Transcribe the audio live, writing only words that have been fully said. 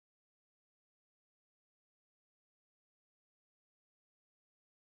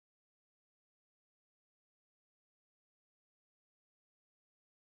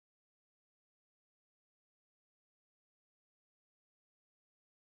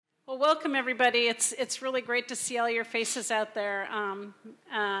Well, welcome everybody. It's really great to see all your faces out there.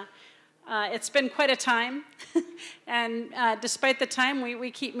 It's been quite a time, and despite the time,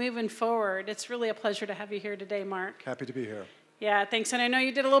 we keep moving forward. It's really a pleasure to have you here today, Mark. Happy to be here. Yeah, thanks. And I know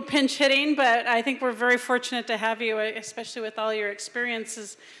you did a little pinch hitting, but I think we're very fortunate to have you, especially with all your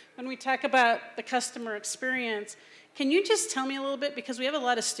experiences. When we talk about the customer experience, can you just tell me a little bit, because we have a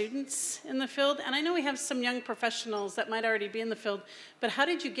lot of students in the field, and I know we have some young professionals that might already be in the field, but how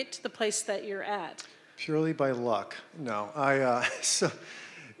did you get to the place that you're at? Purely by luck. No,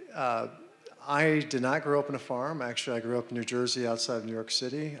 I did not grow up in a farm. Actually, I grew up in New Jersey outside of New York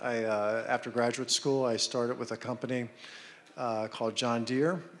City. After graduate school, I started with a company called John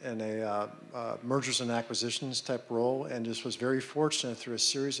Deere in a mergers and acquisitions type role, and just was very fortunate through a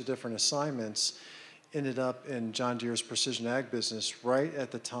series of different assignments. Ended up in John Deere's precision ag business right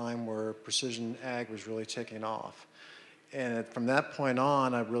at the time where precision ag was really taking off. And from that point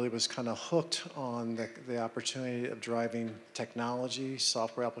on, I really was kind of hooked on the opportunity of driving technology,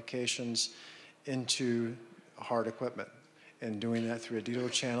 software applications into hard equipment, and doing that through a dealer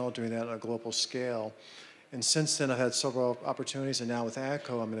channel, doing that on a global scale. And since then, I've had several opportunities, and now with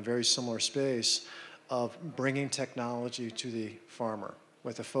AGCO, I'm in a very similar space of bringing technology to the farmer,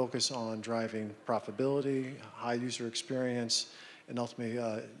 with a focus on driving profitability, high user experience, and ultimately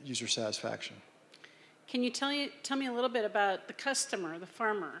user satisfaction. Can you tell me a little bit about the customer, the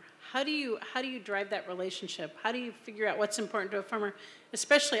farmer? How do you drive that relationship? How do you figure out what's important to a farmer?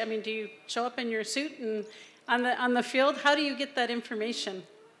 Especially, I mean, do you show up in your suit and on the field? How do you get that information?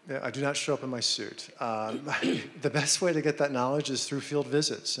 Yeah, I do not show up in my suit. The best way to get that knowledge is through field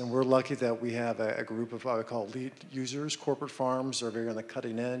visits, and we're lucky that we have a group of what I call lead users. Corporate farms are very on the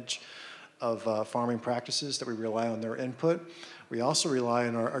cutting edge of farming practices that we rely on their input. We also rely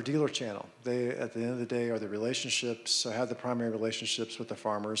on our dealer channel. They, at the end of the day, are the relationships, so have the primary relationships with the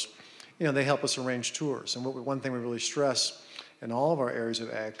farmers. You know, they help us arrange tours, and one thing we really stress in all of our areas of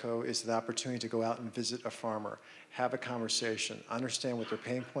AGCO is the opportunity to go out and visit a farmer, have a conversation, understand what their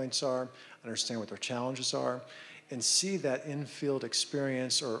pain points are, understand what their challenges are, and see that in-field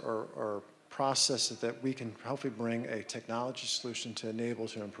experience or process that we can hopefully bring a technology solution to enable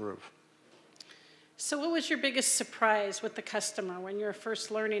to improve. So what was your biggest surprise with the customer when you were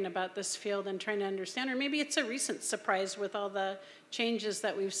first learning about this field and trying to understand? Or maybe it's a recent surprise with all the changes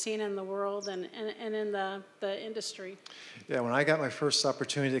that we've seen in the world and in the industry. Yeah, when I got my first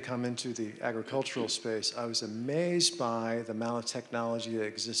opportunity to come into the agricultural space, I was amazed by the amount of technology that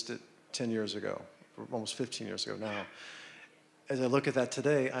existed 10 years ago, or almost 15 years ago now. As I look at that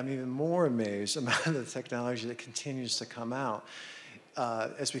today, I'm even more amazed about the technology that continues to come out.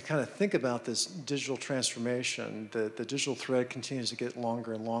 As we kind of think about this digital transformation, the digital thread continues to get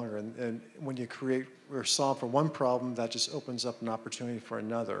longer and longer. And when you create or solve for one problem, that just opens up an opportunity for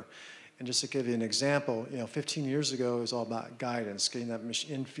another. And just to give you an example, 15 years ago, it was all about guidance, getting that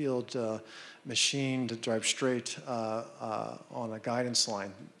in-field machine to drive straight on a guidance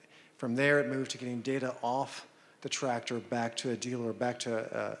line. From there, it moved to getting data off the tractor back to a dealer, back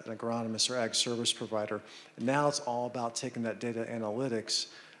to an agronomist or ag service provider. And now it's all about taking that data analytics,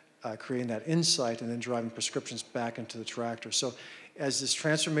 creating that insight, and then driving prescriptions back into the tractor. So as this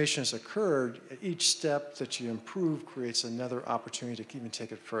transformation has occurred, each step that you improve creates another opportunity to even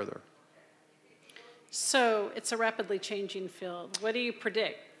take it further. So it's a rapidly changing field. What do you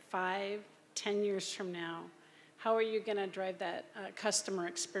predict 5, 10 years from now? How are you going to drive that customer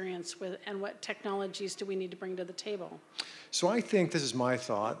experience and what technologies do we need to bring to the table? So I think, this is my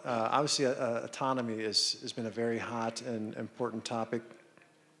thought, obviously autonomy has been a very hot and important topic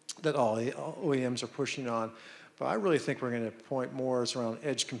that all OEMs are pushing on. But I really think we're going to point more around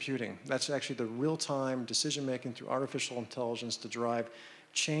edge computing. That's actually the real-time decision-making through artificial intelligence to drive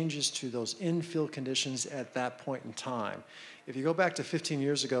changes to those in-field conditions at that point in time. If you go back to 15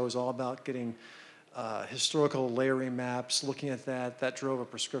 years ago, it was all about getting historical layering maps, looking at that drove a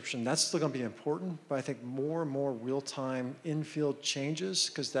prescription. That's still going to be important, but I think more and more real-time in-field changes,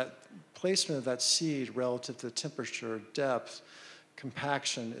 because that placement of that seed relative to temperature, depth,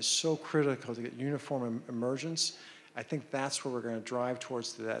 compaction is so critical to get uniform emergence. I think that's where we're going to drive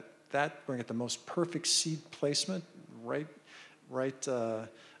towards that. We're going to get the most perfect seed placement, right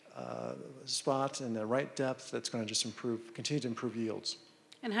spot and the right depth that's going to just continue to improve yields.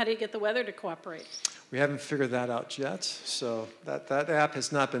 And how do you get the weather to cooperate? We haven't figured that out yet, so that app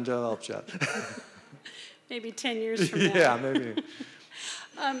has not been developed yet. Maybe 10 years from now. Yeah, maybe.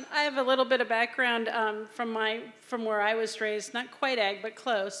 I have a little bit of background from where I was raised, not quite ag, but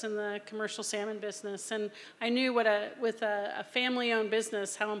close, in the commercial salmon business. And I knew with a family-owned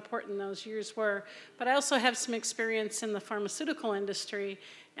business how important those years were. But I also have some experience in the pharmaceutical industry,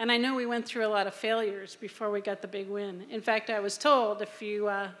 and I know we went through a lot of failures before we got the big win. In fact, I was told if you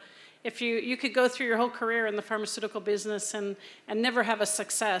could go through your whole career in the pharmaceutical business and never have a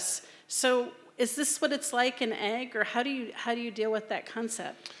success. So is this what it's like in ag, or how do you deal with that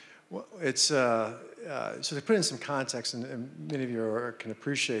concept? Well, it's so to put in some context, and many of you can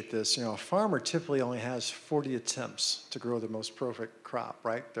appreciate this. You know, a farmer typically only has 40 attempts to grow the most perfect crop,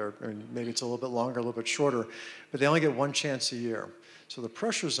 right? Maybe it's a little bit longer, a little bit shorter, but they only get one chance a year. So the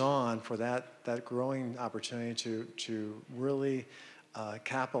pressure's on for that growing opportunity to really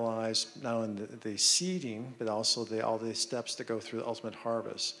capitalize not on the seeding, but also all the steps that go through the ultimate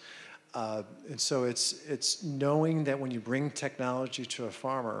harvest. And so it's knowing that when you bring technology to a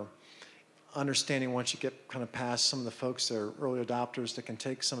farmer, understanding once you get kind of past some of the folks that are early adopters that can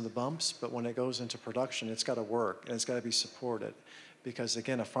take some of the bumps, but when it goes into production, it's got to work and it's got to be supported. Because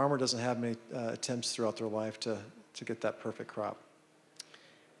again, a farmer doesn't have many attempts throughout their life to get that perfect crop.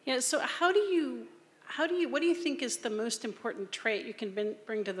 Yeah, so what do you think is the most important trait you can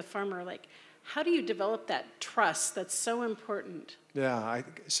bring to the farmer? Like, how do you develop that trust that's so important? Yeah,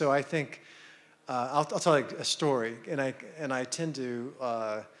 so I think I'll tell you a story, and I tend to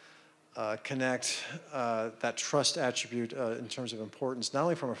connect that trust attribute in terms of importance, not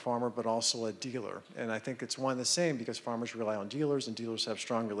only from a farmer but also a dealer. And I think it's one and the same because farmers rely on dealers, and dealers have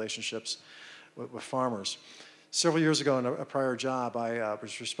strong relationships with farmers. Several years ago in a prior job, I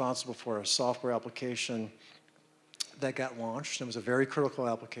was responsible for a software application that got launched. It was a very critical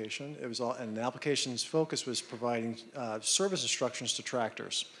application. And the application's focus was providing service instructions to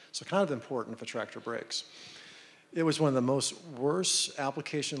tractors. So kind of important if a tractor breaks. It was one of the most worst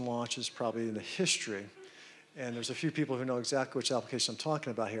application launches probably in the history. And there's a few people who know exactly which application I'm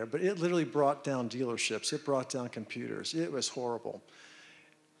talking about here. But it literally brought down dealerships. It brought down computers. It was horrible.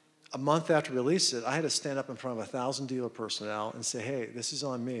 A month after we released it, I had to stand up in front of 1,000 dealer personnel and say, hey, this is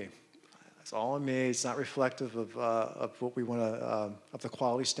on me. It's all on me. It's not reflective of what we want to, of the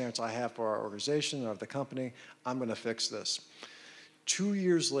quality standards I have for our organization or the company. I'm going to fix this. 2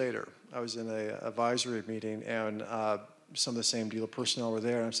 years later, I was in an advisory meeting, and some of the same dealer personnel were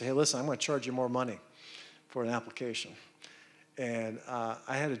there. And I said, hey, listen, I'm going to charge you more money for an application. And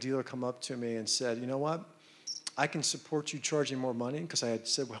I had a dealer come up to me and said, you know what? I can support you charging more money, because I had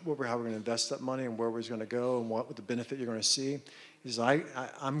said how we're going to invest that money and where it was going to go and what the benefit you're going to see. He says,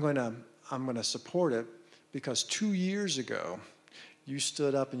 I'm going to support it because 2 years ago, you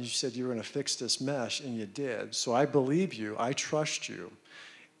stood up and you said you were going to fix this mesh, and you did. So I believe you. I trust you.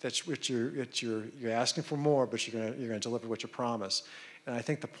 That's what you're asking for more, but you're going to deliver what you promise. And I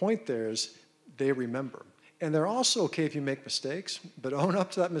think the point there is they remember. And they're also okay if you make mistakes, but own up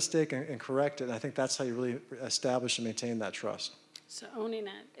to that mistake and correct it. And I think that's how you really establish and maintain that trust. So owning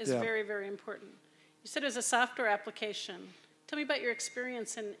it is very, very important. You said it was a software application. Tell me about your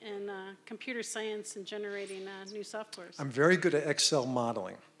experience in computer science and generating new softwares. I'm very good at Excel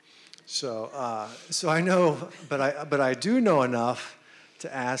modeling. So I know, but I do know enough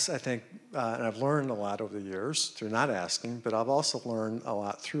to ask, I think, and I've learned a lot over the years through not asking, but I've also learned a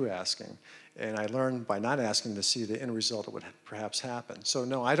lot through asking. And I learned by not asking to see the end result that would perhaps happen. So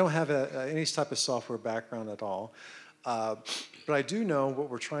no, I don't have any type of software background at all. But I do know what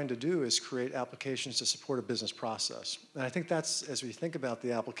we're trying to do is create applications to support a business process. And I think that's, as we think about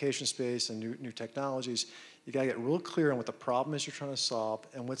the application space and new technologies, you got to get real clear on what the problem is you're trying to solve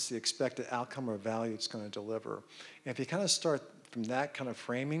and what's the expected outcome or value it's going to deliver. And if you kind of start from that kind of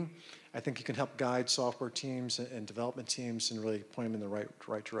framing, I think you can help guide software teams and development teams and really point them in the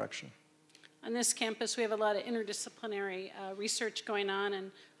right direction. On this campus, we have a lot of interdisciplinary research going on,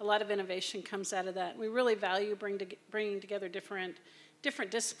 and a lot of innovation comes out of that. We really value bringing together different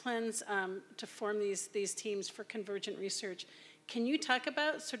disciplines to form these teams for convergent research. Can you talk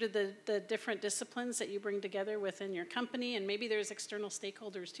about sort of the different disciplines that you bring together within your company, and maybe there's external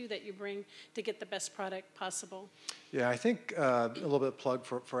stakeholders too that you bring to get the best product possible? Yeah, I think a little bit of plug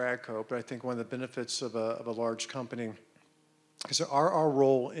for AGCO, but I think one of the benefits of a large company, because our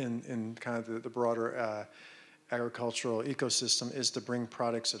role in kind of the broader agricultural ecosystem is to bring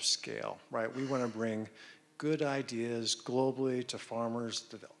products of scale, right? We want to bring good ideas globally to farmers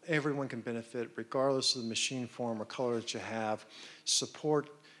that everyone can benefit, regardless of the machine form or color that you have.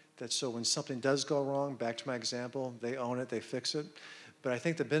 Support that so when something does go wrong, back to my example, they own it, they fix it. But I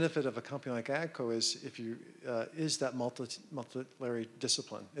think the benefit of a company like AGCO is is that multilayer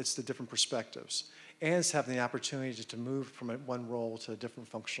discipline. It's the different perspectives. and it's having the opportunity to move from one role to a different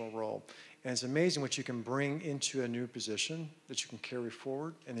functional role. And it's amazing what you can bring into a new position that you can carry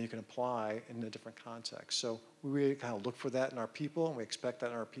forward and then you can apply in a different context. So we really kind of look for that in our people, and we expect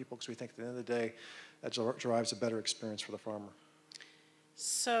that in our people because we think at the end of the day, that drives a better experience for the farmer.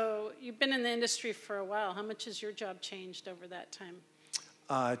 So you've been in the industry for a while. How much has your job changed over that time?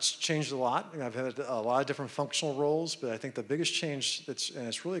 It's changed a lot. I've had a lot of different functional roles, but I think the biggest change and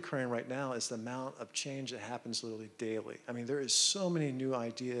it's really occurring right now, is the amount of change that happens literally daily. I mean, there is so many new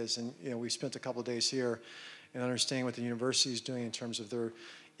ideas, and we spent a couple of days here and understanding what the university is doing in terms of their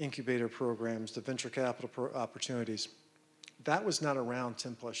incubator programs, the venture capital opportunities. That was not around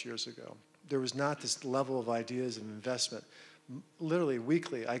 10 plus years ago. There was not this level of ideas and investment. Literally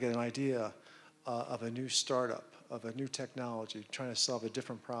weekly, I get an idea of a new startup, of a new technology, trying to solve a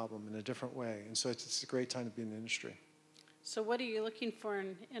different problem in a different way. And so it's a great time to be in the industry. So what are you looking for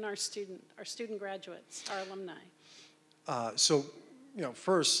in our student graduates, our alumni?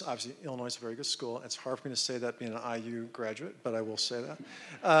 First, obviously, Illinois is a very good school. It's hard for me to say that being an IU graduate, but I will say that.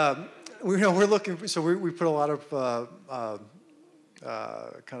 We're looking, so we put a lot of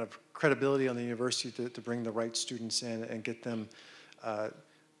kind of credibility on the university to bring the right students in and get them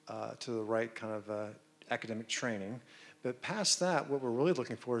to the right kind of academic training. But past that, what we're really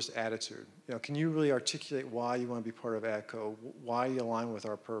looking for is attitude. Can you really articulate why you want to be part of AGCO, why you align with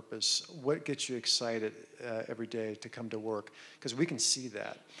our purpose, what gets you excited every day to come to work? Because we can see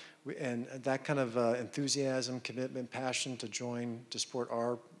that. And that kind of enthusiasm, commitment, passion to join, to support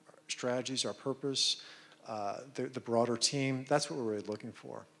our strategies, our purpose, the broader team, that's what we're really looking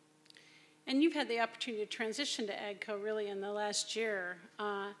for. And you've had the opportunity to transition to AGCO really in the last year.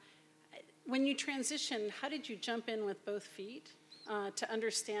 When you transitioned, how did you jump in with both feet to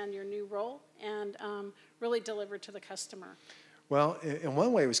understand your new role and really deliver to the customer? Well, in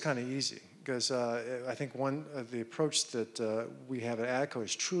one way, it was kind of easy because I think the approach that we have at AGCO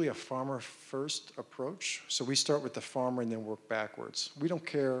is truly a farmer-first approach. So we start with the farmer and then work backwards. We don't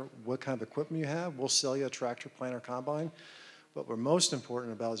care what kind of equipment you have. We'll sell you a tractor, planter, combine. What we're most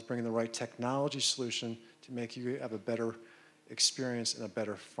important about is bringing the right technology solution to make you have a better experience and a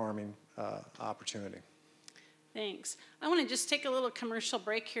better farming opportunity. Thanks. I want to just take a little commercial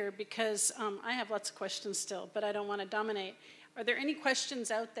break here because I have lots of questions still, but I don't want to dominate. Are there any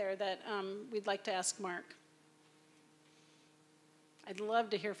questions out there that we'd like to ask Mark? I'd love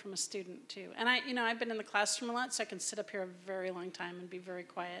to hear from a student too. And I've been in the classroom a lot, so I can sit up here a very long time and be very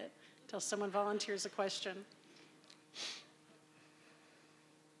quiet until someone volunteers a question.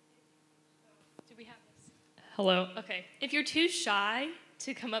 Do we have this? Hello. Okay. If you're too shy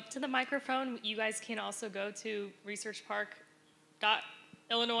to come up to the microphone, you guys can also go to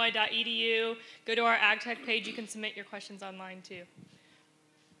researchpark.illinois.edu, go to our AgTech page. You can submit your questions online too.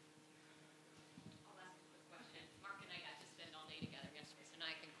 I'll ask a quick question. Mark and I got to spend all day together yesterday, so now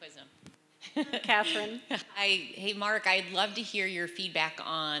I can quiz him. Catherine. Hey, Mark, I'd love to hear your feedback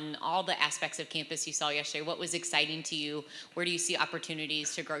on all the aspects of campus you saw yesterday. What was exciting to you? Where do you see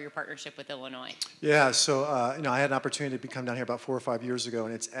opportunities to grow your partnership with Illinois? Yeah, so I had an opportunity to come down here about 4 or 5 years ago,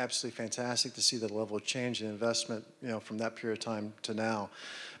 and it's absolutely fantastic to see the level of change and investment, from that period of time to now.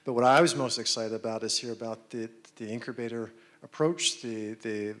 But what I was most excited about is hear about the incubator approach, the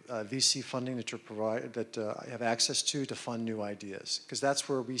VC funding that I have access to fund new ideas, because that's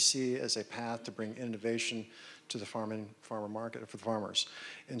where we see as a path to bring innovation to the farmer market for the farmers.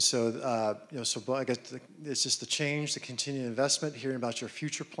 And so, so I guess it's just the change, the continued investment, hearing about your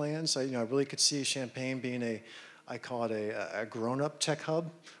future plans. I really could see Champaign being I call it a grown-up tech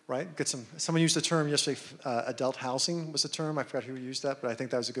hub, right? Someone used the term yesterday, adult housing was the term. I forgot who used that, but I think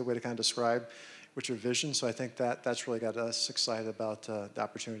that was a good way to kind of describe what's your vision. So I think that's really got us excited about the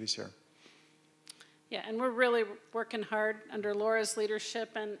opportunities here. Yeah, and we're really working hard under Laura's leadership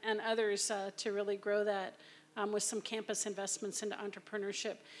and others to really grow that with some campus investments into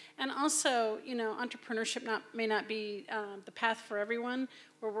entrepreneurship. And also, entrepreneurship may not be the path for everyone,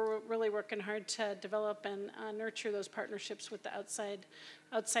 where we're really working hard to develop and nurture those partnerships with the outside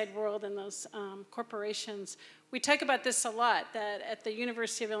world and those corporations. We talk about this a lot, that at the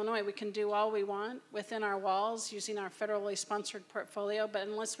University of Illinois, we can do all we want within our walls using our federally sponsored portfolio, but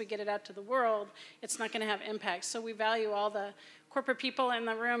unless we get it out to the world, it's not going to have impact. So we value all the corporate people in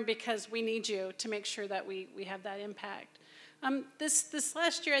the room because we need you to make sure that we have that impact. This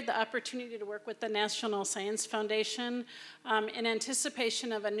last year, I had the opportunity to work with the National Science Foundation in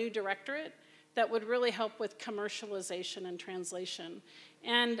anticipation of a new directorate that would really help with commercialization and translation.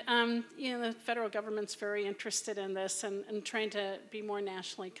 And the federal government's very interested in this and trying to be more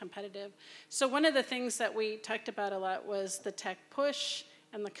nationally competitive. So one of the things that we talked about a lot was the tech push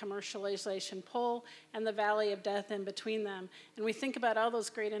and the commercialization pull, and the valley of death in between them. And we think about all those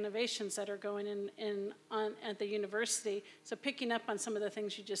great innovations that are going on at the university. So picking up on some of the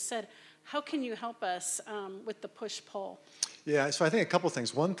things you just said, how can you help us with the push-pull? Yeah, so I think a couple of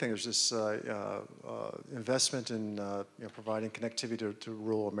things. One thing is just investment in providing connectivity to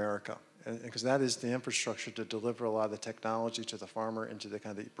rural America, because that is the infrastructure to deliver a lot of the technology to the farmer into the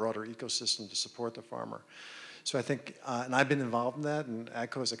kind of the broader ecosystem to support the farmer. So I think, and I've been involved in that, and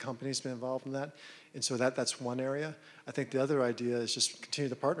AGCO as a company has been involved in that, and so that's one area. I think the other idea is just continue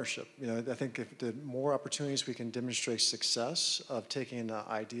the partnership. I think if the more opportunities we can demonstrate success of taking an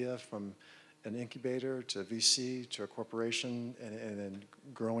idea from an incubator to a VC to a corporation and then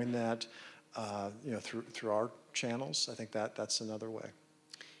growing that through our channels, I think that's another way.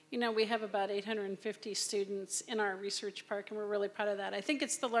 We have about 850 students in our research park, and we're really proud of that. I think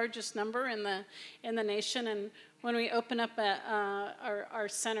it's the largest number in the nation. And when we open up our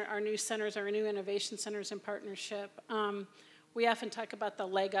center, our new centers, our new innovation centers in partnership, we often talk about the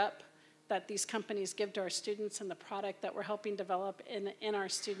leg up that these companies give to our students and the product that we're helping develop in our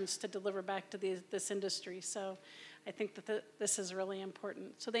students to deliver back to this industry. So I think that this is really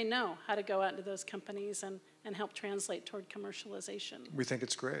important. So they know how to go out into those companies and help translate toward commercialization. We think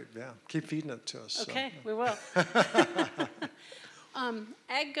it's great, yeah. Keep feeding it to us. Okay, we will.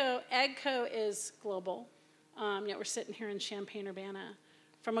 AGCO is global, yet we're sitting here in Champaign-Urbana.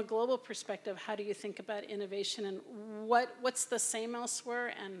 From a global perspective, how do you think about innovation, and what's the same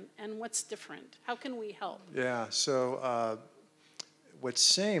elsewhere, and what's different? How can we help? Yeah, so what's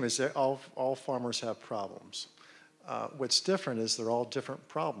same is that all farmers have problems. What's different is they're all different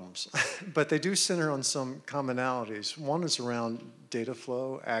problems, but they do center on some commonalities. One is around data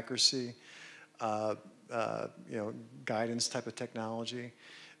flow, accuracy, guidance type of technology.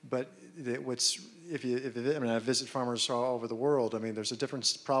 But I visit farmers all over the world. I mean, there's a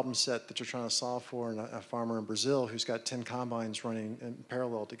different problem set that you're trying to solve for in a farmer in Brazil who's got 10 combines running in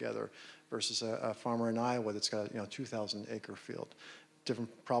parallel together versus a farmer in Iowa that's got 2,000 acre field.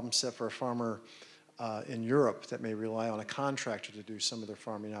 Different problem set for a farmer in Europe that may rely on a contractor to do some of their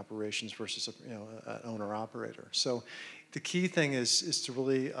farming operations versus an owner-operator. So the key thing is to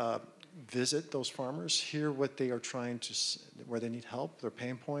really visit those farmers, hear what they are trying to, where they need help, their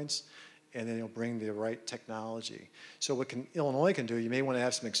pain points, and then bring the right technology. So what Illinois can do, you may want to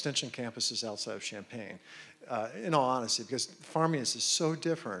have some extension campuses outside of Champaign, in all honesty, because farming is so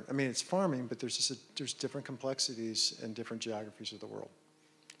different. I mean, it's farming, but there's different complexities and different geographies of the world.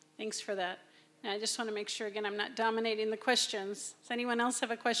 Thanks for that. Now, I just want to make sure, again, I'm not dominating the questions. Does anyone else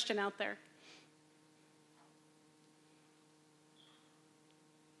have a question out there?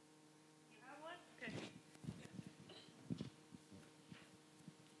 You have one? Okay.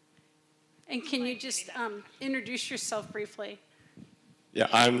 And can you just introduce yourself briefly? Yeah,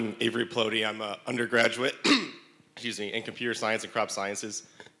 I'm Avery Plody. I'm an undergraduate, in computer science and crop sciences.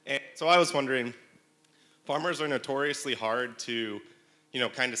 And so I was wondering, farmers are notoriously hard to,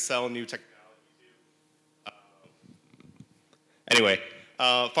 kind of sell new technology.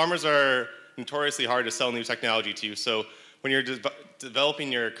 Farmers are notoriously hard to sell new technology to. So when you're developing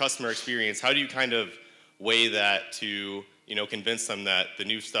your customer experience, how do you kind of weigh that to, convince them that the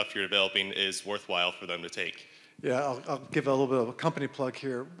new stuff you're developing is worthwhile for them to take? Yeah, I'll give a little bit of a company plug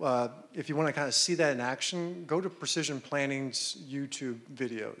here. If you want to kind of see that in action, go to Precision Planning's YouTube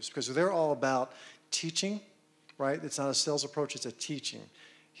videos, because they're all about teaching, right? It's not a sales approach, it's a teaching.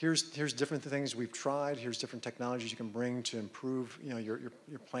 Here's different things we've tried. Here's different technologies you can bring to improve, your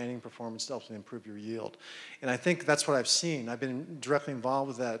planning performance, to help improve your yield. And I think that's what I've seen. I've been directly involved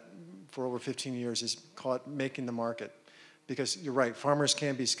with that for over 15 years. Is call it making the market, because you're right. Farmers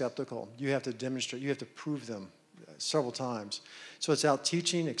can be skeptical. You have to demonstrate. You have to prove them several times. So it's out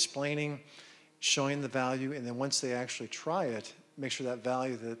teaching, explaining, showing the value, and then once they actually try it, make sure that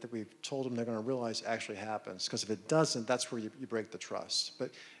value that we've told them they're going to realize actually happens. Because if it doesn't, that's where you break the trust.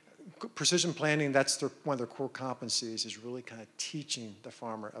 But precision planning, that's one of their core competencies, is really kind of teaching the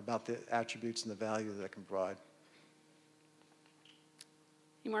farmer about the attributes and the value that it can provide.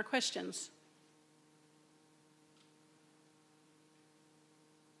 Any more questions?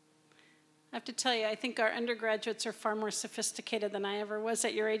 I have to tell you, I think our undergraduates are far more sophisticated than I ever was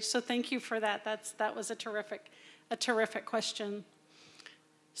at your age, so thank you for that. That was a terrific question.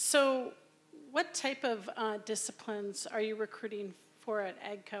 So what type of disciplines are you recruiting for at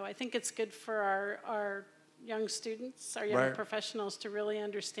AGCO? I think it's good for our young students, our young professionals, to really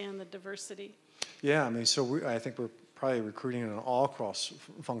understand the diversity. Yeah, I mean, so I think we're probably recruiting in all cross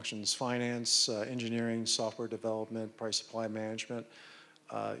functions: finance, engineering, software development, price supply management.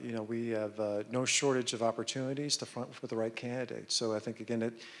 we have no shortage of opportunities to front with the right candidate. So I think,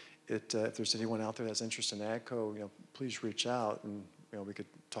 again, if there's anyone out there that's interested in AGCO, please reach out, and we could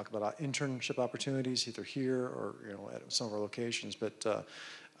talk about internship opportunities either here or at some of our locations. But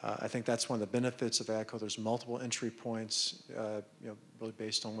I think that's one of the benefits of AGCO. There's multiple entry points, really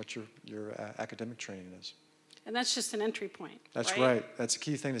based on what your academic training is. And that's just an entry point. That's right. That's a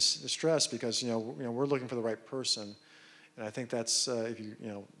key thing to stress, because we're looking for the right person, and I think that's if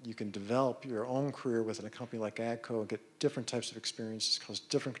you can develop your own career within a company like AGCO and get different types of experiences, cause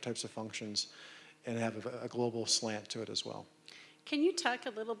different types of functions, and have a global slant to it as well. Can you talk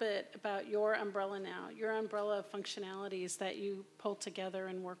a little bit about your umbrella now, your umbrella of functionalities that you pull together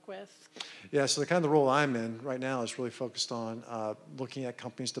and work with? Yeah, so the role I'm in right now is really focused on looking at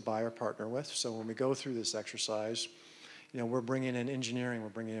companies to buy or partner with. So when we go through this exercise, we're bringing in engineering, we're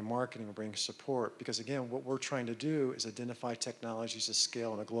bringing in marketing, we're bringing support, because again, what we're trying to do is identify technologies to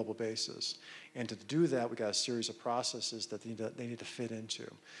scale on a global basis. And to do that, we got a series of processes that they need to fit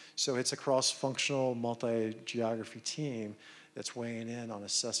into. So it's a cross-functional, multi-geography team that's weighing in on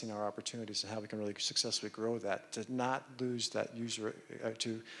assessing our opportunities and how we can really successfully grow that, to not lose that user,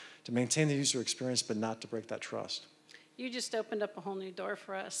 to maintain the user experience, but not to break that trust. You just opened up a whole new door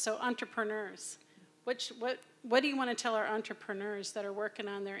for us. So entrepreneurs, what do you want to tell our entrepreneurs that are working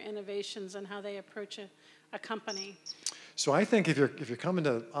on their innovations and how they approach a company? So I think if you're coming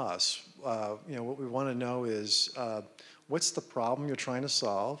to us, what we want to know is what's the problem you're trying to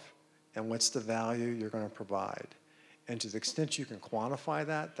solve, and what's the value you're going to provide. And to the extent you can quantify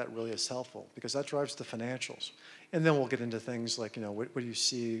that, that really is helpful, because that drives the financials. And then we'll get into things like, what do you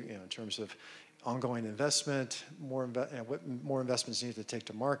see in terms of ongoing investment, what more investments you need to take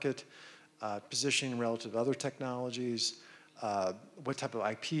to market, positioning relative to other technologies, what type of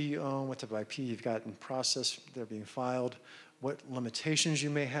IP you own, what type of IP you've got in process that are being filed, what limitations you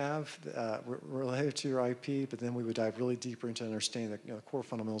may have related to your IP, but then we would dive really deeper into understanding the core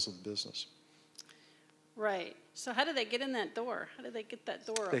fundamentals of the business. Right. So how do they get in that door? How do they get that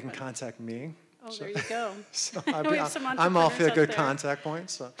door open? They can contact me. Oh, there you go. So I'm awfully a good contact point.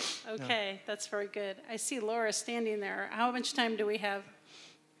 So, okay, that's very good. I see Laura standing there. How much time do we have?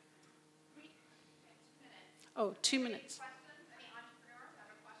 Oh, 2 minutes.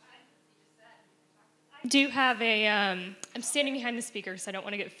 I do have I'm standing behind the speaker, so I don't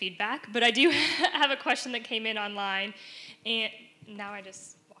want to get feedback, but I do have a question that came in online, and now I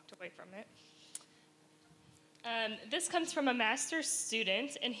just walked away from it. This comes from a master's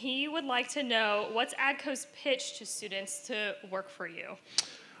student, and he would like to know, what's AGCO's pitch to students to work for you?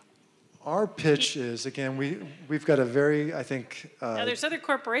 Our pitch is, again, we've got a very, I think... now, there's other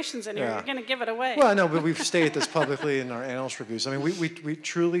corporations in here. Yeah. You're going to give it away. Well, no, but we've stated this publicly in our analyst reviews. I mean, we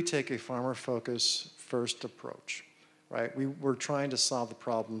truly take a farmer-focused first approach, right? We're trying to solve the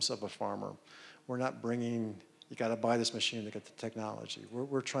problems of a farmer. We're not bringing, you got to buy this machine to get the technology.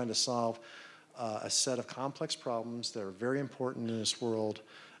 We're trying to solve a set of complex problems that are very important in this world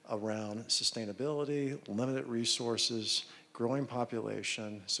around sustainability, limited resources, growing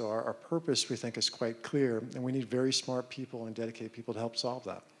population. So our purpose, we think, is quite clear, and we need very smart people and dedicated people to help solve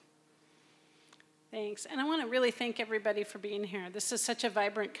that. Thanks. And I want to really thank everybody for being here. This is such a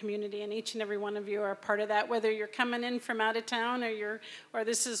vibrant community, and each and every one of you are part of that, whether you're coming in from out of town or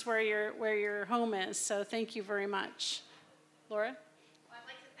this is where your home is. So thank you very much. Laura?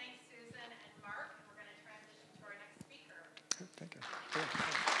 Thank you.